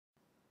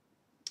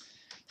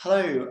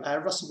Hello,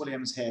 Russell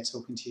Williams here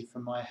talking to you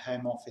from my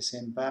home office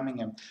in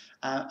Birmingham.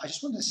 I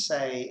just wanted to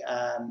say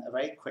a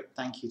very quick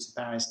thank you to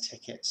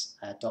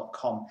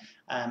barrierstickets.com.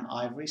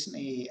 I've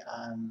recently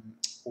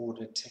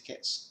ordered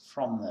tickets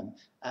from them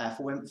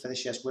for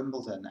this year's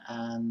Wimbledon,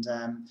 and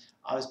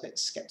I was a bit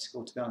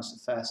sceptical, to be honest,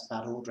 at first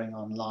about ordering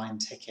online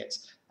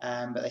tickets,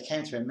 but they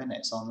came through in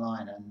minutes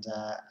online, and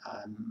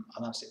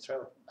I'm absolutely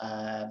thrilled.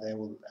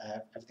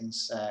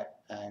 Everything's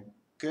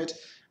good,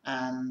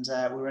 and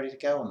we're ready to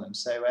go on them.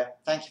 So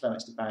thank you very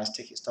much to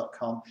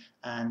barrierstickets.com,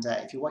 and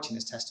if you're watching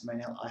this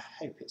testimonial, I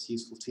hope it's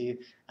useful to you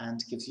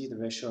and gives you the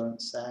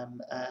reassurance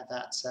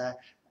that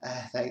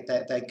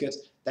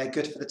they're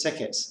good for the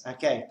tickets.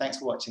 Okay, thanks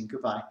for watching.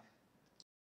 Goodbye.